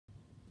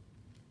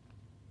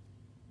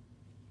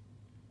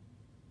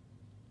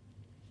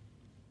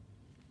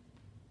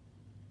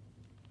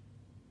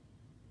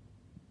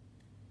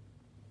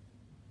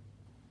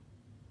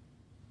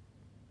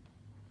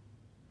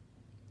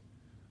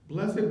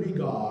Blessed be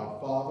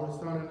God, Father,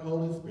 Son, and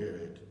Holy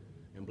Spirit,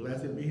 and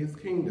blessed be his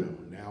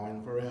kingdom, now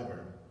and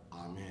forever.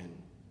 Amen.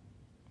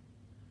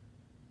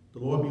 The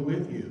Lord be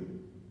with you.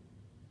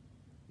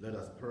 Let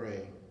us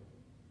pray.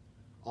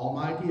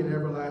 Almighty and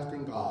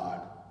everlasting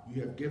God,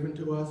 you have given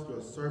to us your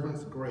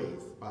servants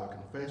grace by the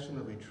confession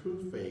of a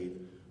true faith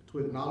to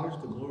acknowledge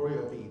the glory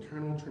of the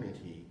eternal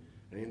Trinity,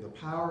 and in the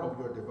power of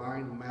your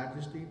divine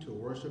majesty to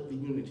worship the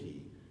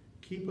unity.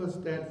 Keep us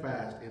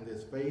steadfast in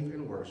this faith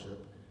and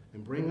worship,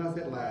 and bring us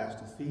at last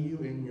to see you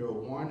in your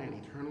one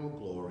and eternal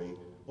glory,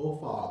 O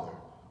Father,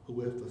 who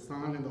with the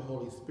Son and the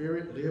Holy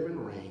Spirit live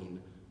and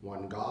reign,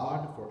 one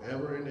God,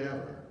 forever and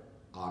ever.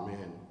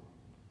 Amen.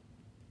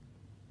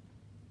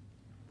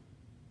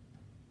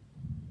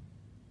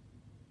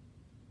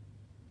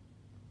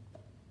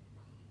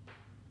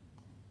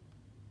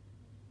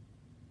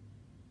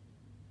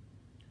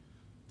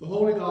 The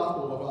Holy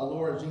Gospel of our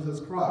Lord Jesus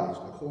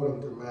Christ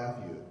according to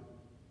Matthew.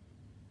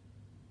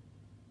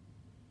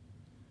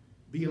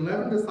 The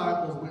 11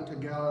 disciples went to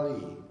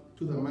Galilee,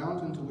 to the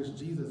mountain to which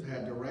Jesus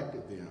had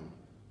directed them.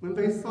 When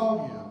they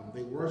saw him,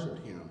 they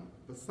worshipped him,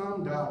 but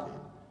some doubted.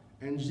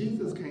 And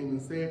Jesus came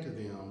and said to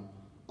them,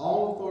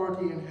 All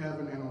authority in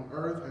heaven and on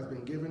earth has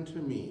been given to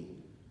me.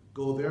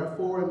 Go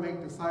therefore and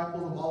make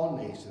disciples of all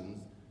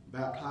nations,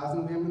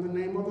 baptizing them in the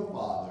name of the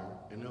Father,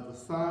 and of the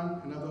Son,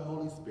 and of the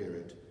Holy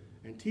Spirit,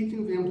 and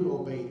teaching them to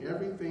obey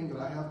everything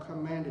that I have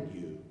commanded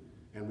you.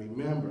 And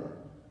remember,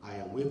 I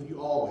am with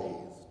you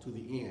always, to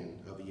the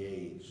end of the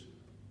age.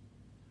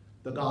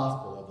 The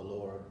Gospel of the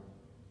Lord.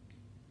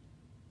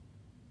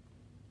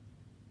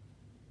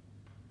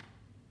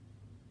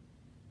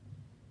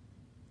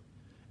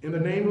 In the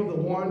name of the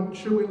one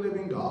true and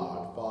living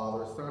God,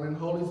 Father, Son, and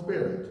Holy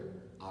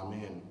Spirit.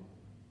 Amen.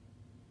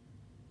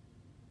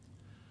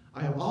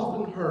 I have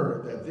often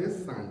heard that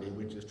this Sunday,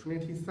 which is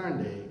Trinity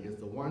Sunday, is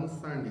the one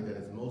Sunday that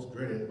is most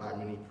dreaded by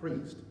many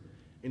priests.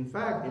 In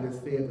fact, it is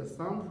said that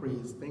some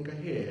priests think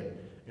ahead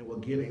and will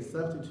get a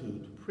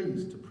substitute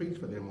priest to preach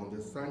for them on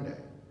this Sunday.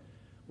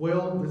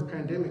 Well, this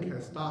pandemic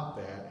has stopped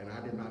that, and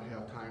I did not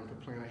have time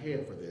to plan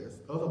ahead for this.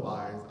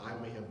 Otherwise, I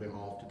may have been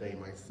off today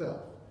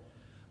myself.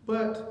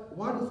 But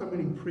why do so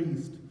many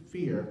priests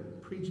fear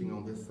preaching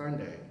on this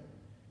Sunday?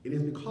 It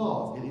is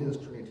because it is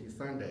Trinity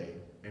Sunday,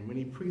 and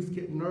many priests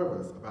get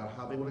nervous about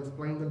how they will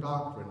explain the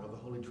doctrine of the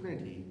Holy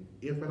Trinity,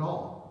 if at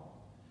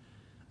all.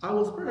 I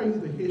will spare you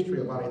the history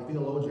about a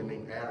theologian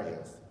named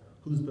Arius,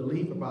 whose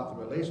belief about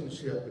the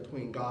relationship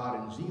between God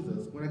and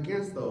Jesus went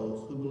against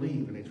those who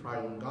believe in a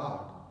triune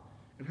God,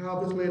 and how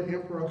this led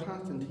Emperor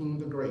Constantine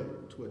the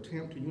Great to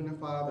attempt to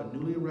unify the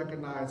newly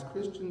recognized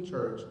Christian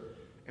church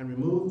and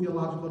remove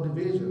theological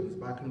divisions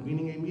by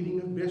convening a meeting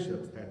of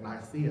bishops at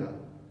Nicaea.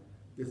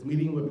 This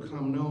meeting would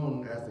become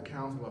known as the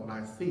Council of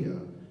Nicaea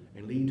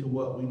and lead to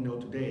what we know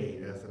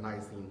today as the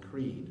Nicene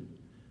Creed.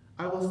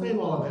 I will save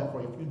all of that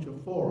for a future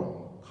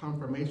forum,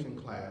 confirmation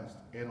class,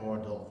 and/or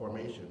adult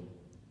formation.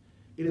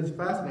 It is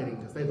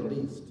fascinating to say the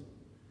least.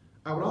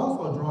 I would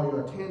also draw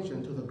your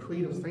attention to the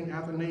Creed of St.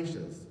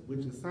 Athanasius,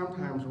 which is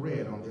sometimes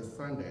read on this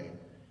Sunday.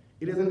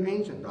 It is an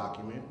ancient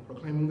document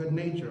proclaiming the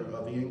nature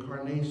of the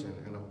Incarnation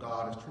and of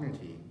God as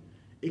Trinity.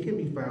 It can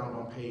be found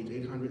on page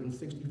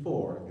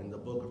 864 in the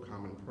Book of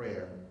Common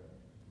Prayer.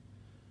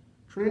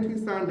 Trinity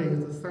Sunday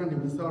is the Sunday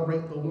we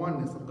celebrate the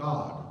oneness of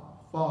God,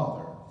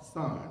 Father,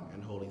 Son,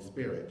 and Holy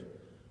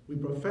Spirit. We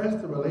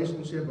profess the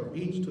relationship of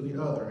each to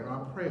the other in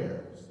our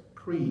prayers,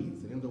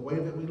 creeds, and in the way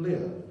that we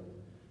live.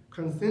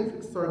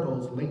 Concentric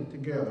circles linked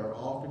together are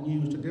often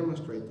used to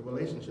demonstrate the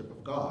relationship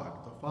of God,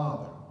 the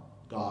Father,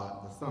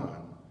 God, the Son,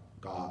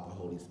 God, the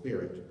Holy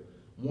Spirit.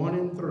 1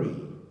 in 3,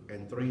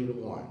 and 3 in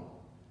 1.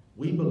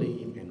 We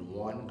believe in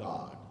one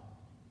God.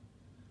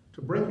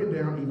 To break it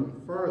down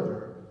even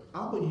further,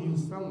 I will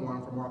use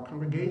someone from our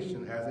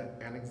congregation as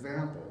an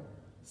example.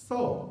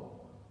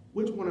 So,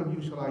 which one of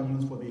you shall I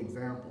use for the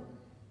example?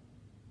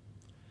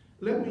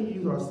 Let me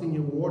use our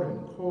senior warden,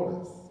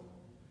 Corliss.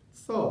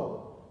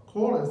 So,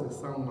 Corliss is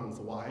someone's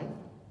wife,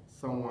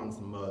 someone's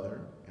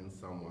mother, and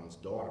someone's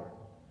daughter.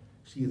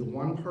 She is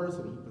one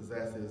person who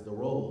possesses the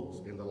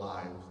roles in the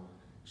lives.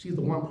 She's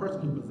the one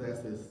person who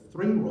possesses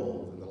 3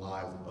 roles in the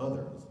lives of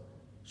others.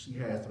 She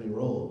has 3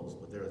 roles,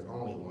 but there is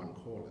only one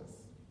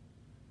Corliss.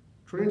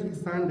 Trinity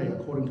Sunday,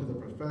 according to the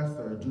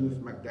professor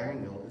Judith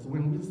McDaniel, is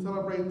when we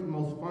celebrate the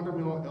most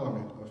fundamental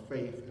element of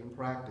faith and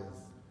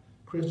practice,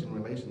 Christian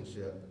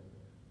relationship.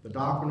 The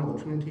doctrine of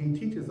the Trinity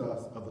teaches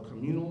us of the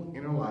communal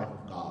inner life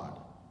of God.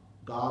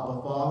 God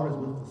the Father is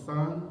with the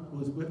Son,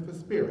 who is with the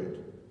Spirit,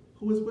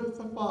 who is with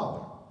the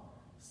Father,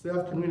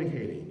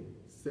 self-communicating,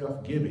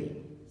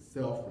 self-giving,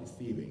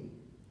 self-receiving.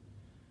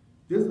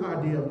 This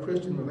idea of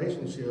Christian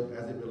relationship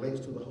as it relates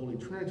to the Holy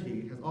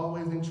Trinity has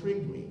always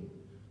intrigued me.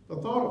 The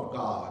thought of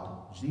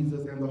God,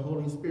 Jesus, and the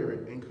Holy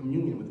Spirit in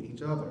communion with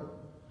each other,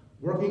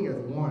 working as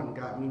one,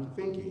 got me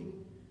thinking,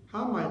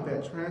 how might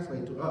that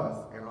translate to us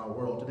and our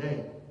world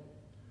today?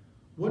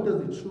 What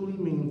does it truly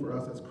mean for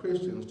us as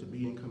Christians to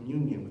be in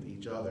communion with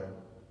each other?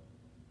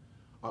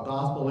 Our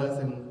gospel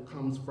lesson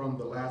comes from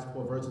the last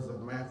 4 verses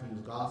of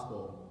Matthew's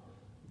gospel.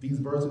 These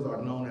verses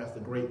are known as the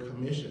Great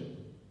Commission.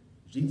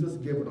 Jesus,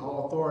 given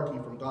all authority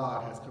from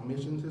God, has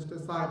commissioned his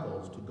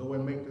disciples to go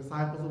and make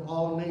disciples of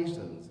all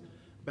nations,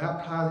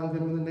 baptizing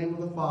them in the name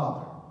of the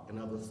Father, and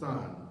of the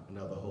Son, and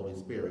of the Holy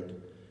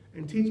Spirit,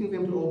 and teaching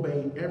them to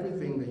obey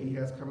everything that he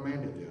has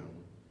commanded them.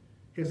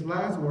 His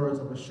last words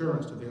of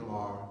assurance to them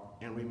are,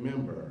 "And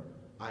remember,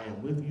 I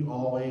am with you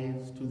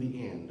always to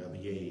the end of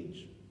the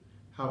age."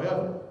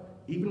 However,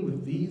 even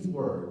with these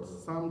words,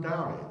 some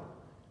doubted.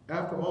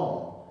 After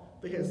all,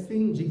 they had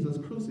seen Jesus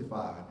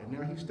crucified, and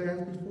now he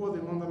stands before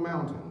them on the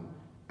mountain,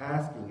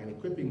 asking and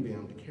equipping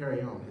them to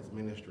carry on his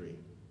ministry.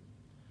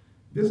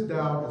 This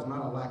doubt is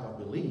not a lack of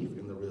belief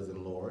in the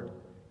risen Lord.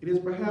 It is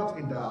perhaps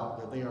a doubt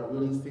that they are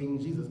really seeing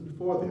Jesus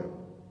before them.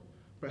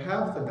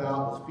 Perhaps the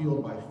doubt was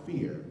fueled by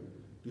fear.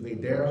 Do they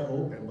dare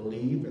hope and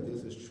believe that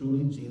this is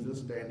truly Jesus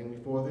standing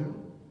before them?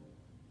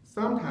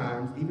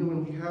 Sometimes, even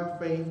when we have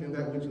faith in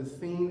that which is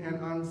seen and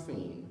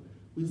unseen,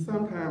 we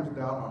sometimes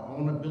doubt our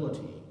own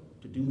ability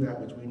to do that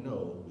which we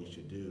know we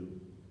should do.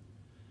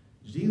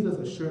 Jesus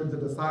assured the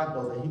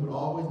disciples that he would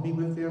always be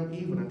with them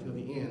even until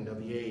the end of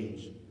the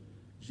age.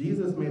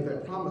 Jesus made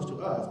that promise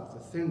to us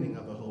with the sending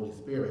of the Holy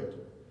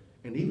Spirit.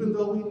 And even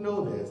though we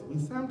know this, we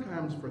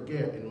sometimes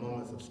forget in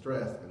moments of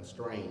stress and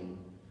strain.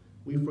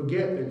 We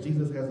forget that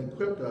Jesus has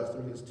equipped us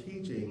through his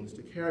teachings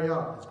to carry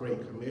out his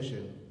great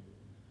commission.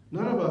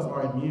 None of us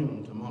are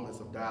immune to moments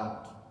of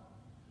doubt.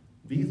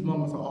 These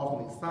moments are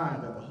often a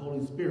sign that the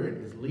Holy Spirit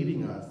is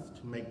leading us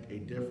to make a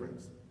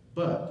difference,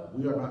 but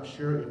we are not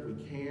sure if we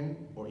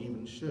can or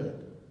even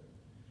should.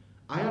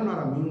 I am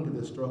not immune to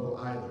this struggle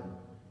either.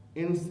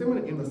 In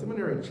the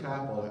seminary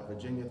chapel at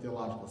Virginia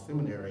Theological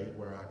Seminary,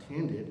 where I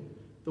attended,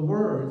 the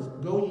words,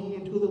 "Go ye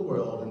into the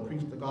world and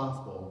preach the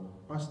gospel,"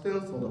 are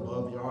stenciled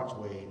above the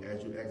archway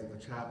as you exit the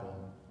chapel.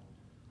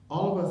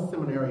 All of us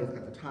seminarians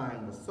at the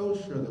time were so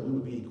sure that we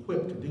would be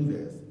equipped to do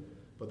this,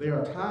 but there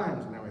are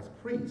times now as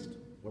priests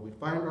where we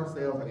find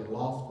ourselves at a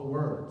loss for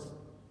words,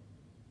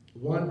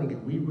 wondering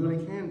if we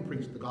really can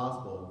preach the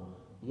gospel,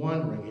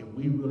 wondering if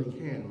we really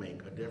can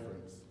make a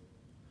difference.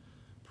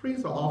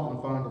 Priests are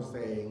often fond of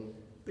saying,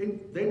 they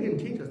didn't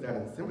teach us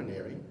that in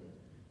seminary.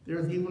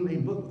 There's even a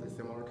book with a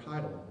similar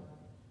title.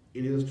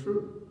 It is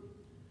true.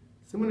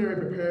 Seminary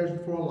prepares you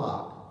for a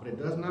lot, but it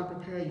does not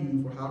prepare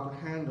you for how to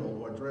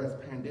handle or address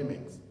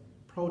pandemics,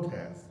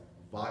 protests,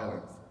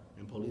 violence,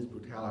 and police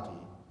brutality.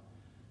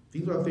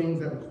 These are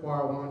things that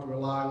require one to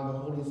rely on the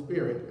Holy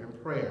Spirit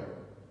and prayer.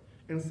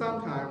 And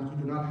sometimes you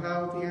do not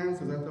have the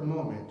answers at the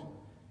moment,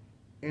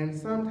 and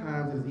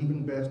sometimes it is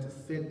even best to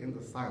sit in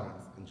the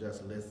silence and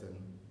just listen.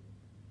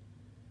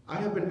 I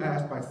have been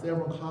asked by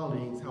several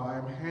colleagues how I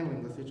am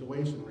handling the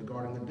situation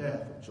regarding the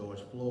death of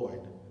George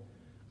Floyd.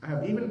 I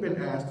have even been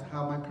asked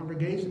how my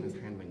congregation is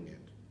handling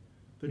it.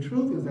 The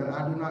truth is that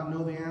I do not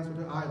know the answer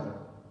to either.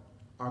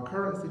 Our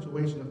current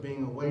situation of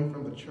being away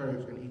from the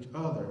church and each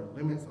other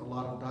limits a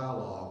lot of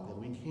dialogue that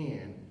we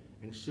can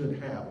and should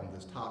have on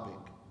this topic.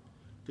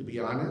 To be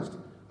honest,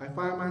 I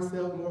find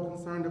myself more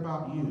concerned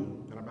about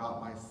you than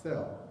about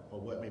myself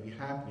or what may be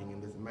happening in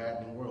this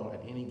maddening world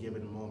at any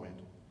given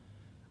moment.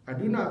 I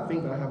do not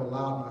think that I have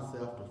allowed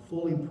myself to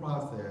fully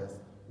process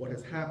what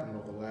has happened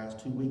over the last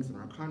 2 weeks in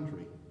our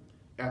country.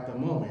 At the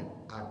moment,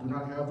 I do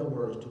not have the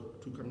words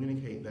to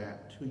communicate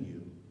that to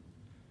you.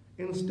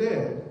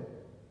 Instead,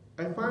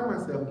 I find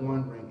myself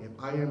wondering if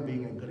I am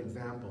being a good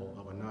example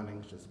of a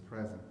non-anxious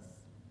presence.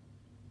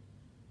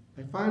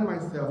 I find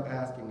myself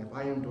asking if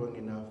I am doing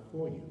enough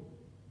for you.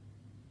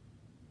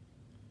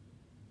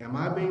 Am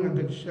I being a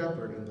good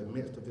shepherd in the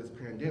midst of this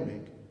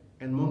pandemic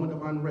and moment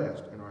of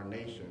unrest in our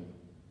nation?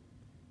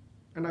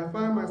 And I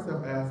find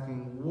myself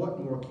asking,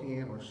 what more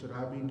can or should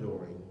I be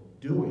doing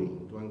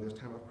during this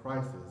time of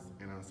crisis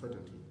and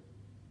uncertainty?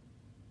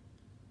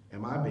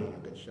 Am I being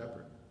a good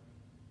shepherd?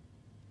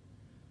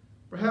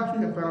 Perhaps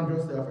you have found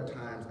yourself at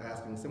times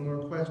asking similar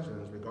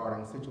questions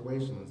regarding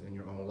situations in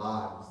your own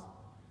lives.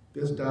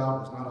 This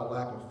doubt is not a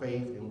lack of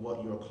faith in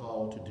what you are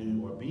called to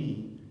do or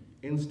be.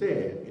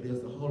 Instead, it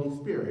is the Holy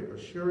Spirit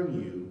assuring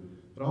you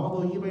that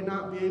although you may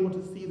not be able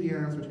to see the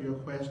answer to your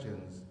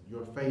questions,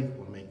 your faith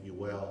will make you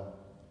well.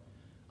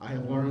 I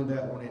have learned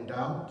that when in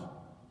doubt,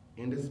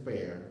 in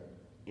despair,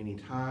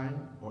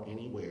 anytime or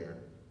anywhere,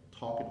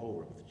 talk it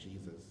over with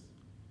Jesus.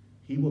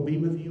 He will be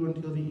with you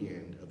until the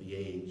end of the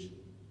age.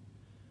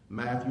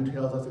 Matthew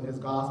tells us in his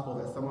gospel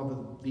that some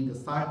of the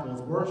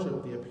disciples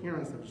worshiped the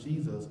appearance of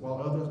Jesus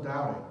while others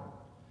doubted.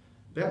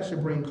 That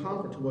should bring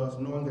comfort to us,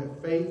 knowing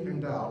that faith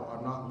and doubt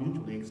are not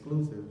mutually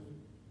exclusive.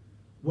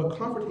 What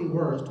comforting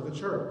words to the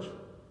church,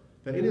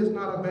 that it is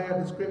not a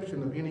bad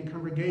description of any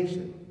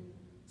congregation.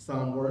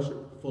 Some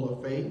worship full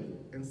of faith,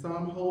 and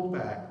some hold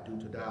back due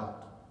to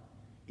doubt.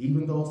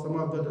 Even though some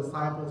of the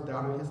disciples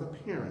doubted his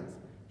appearance,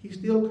 he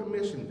still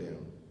commissioned them.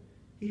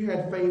 He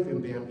had faith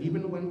in them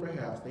even when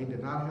perhaps they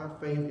did not have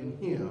faith in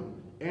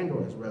him and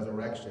or his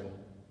resurrection.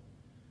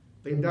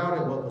 They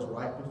doubted what was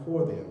right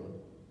before them.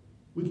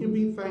 We can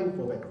be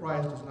thankful that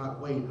Christ does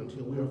not wait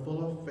until we are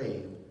full of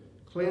faith,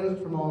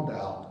 cleansed from all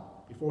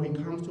doubt, before he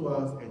comes to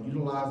us and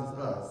utilizes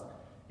us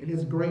in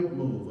his great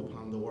move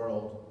upon the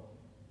world.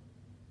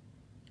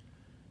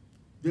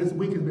 This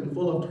week has been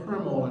full of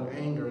turmoil and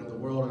anger in the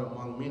world and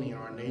among many in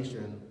our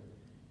nation.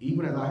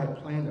 Even as I had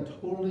planned a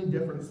totally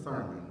different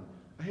sermon,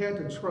 I had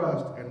to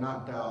trust and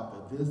not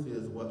doubt that this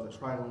is what the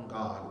triune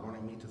God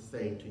wanted me to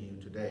say to you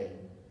today.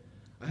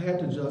 I had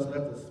to just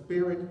let the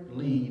Spirit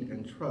lead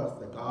and trust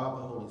that God,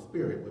 the Holy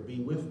Spirit, would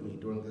be with me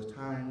during this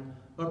time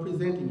of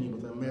presenting you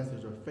with a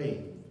message of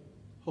faith,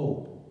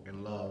 hope,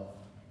 and love.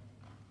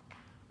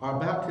 Our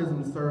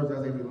baptism serves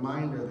as a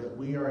reminder that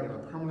we are in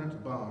a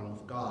permanent bond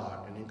with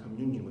God and in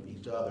communion with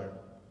each other.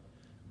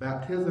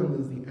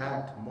 Baptism is the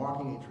act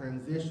marking a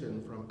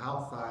transition from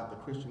outside the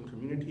Christian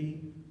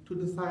community to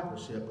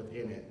discipleship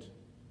within it.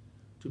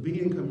 To be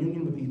in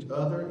communion with each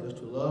other is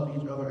to love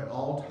each other at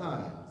all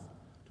times,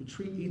 to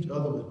treat each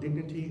other with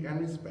dignity and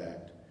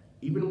respect,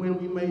 even when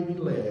we may be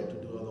led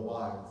to do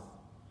otherwise.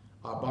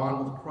 Our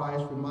bond with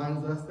Christ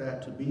reminds us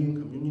that to be in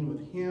communion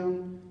with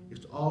him is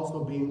to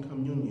also be in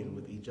communion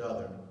with each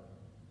other.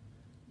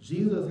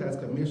 Jesus has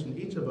commissioned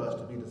each of us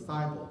to be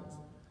disciples.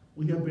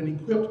 We have been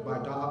equipped by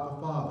God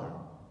the Father,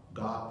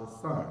 God the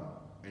Son,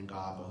 and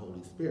God the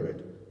Holy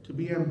Spirit to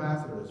be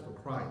ambassadors for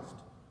Christ.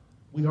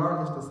 We are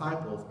his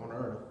disciples on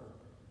earth.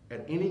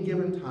 At any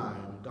given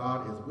time,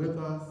 God is with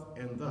us,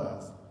 and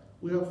thus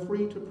we are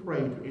free to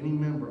pray to any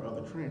member of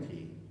the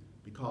Trinity,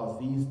 because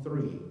these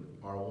three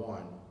are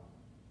one.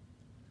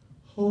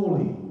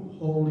 Holy,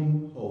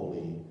 holy,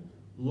 holy,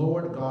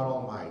 Lord God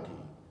Almighty,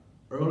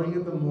 early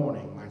in the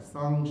morning my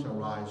song shall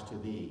rise to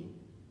thee.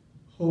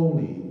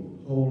 Holy,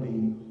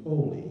 holy,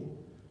 holy,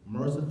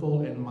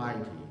 merciful and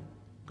mighty,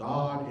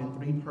 God in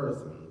three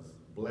persons,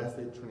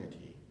 blessed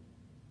Trinity.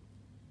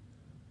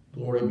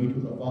 Glory be to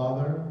the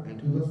Father, and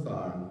to the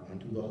Son, and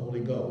to the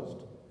Holy Ghost,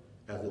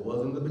 as it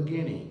was in the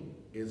beginning,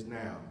 is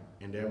now,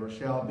 and ever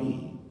shall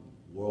be,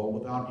 world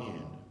without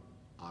end.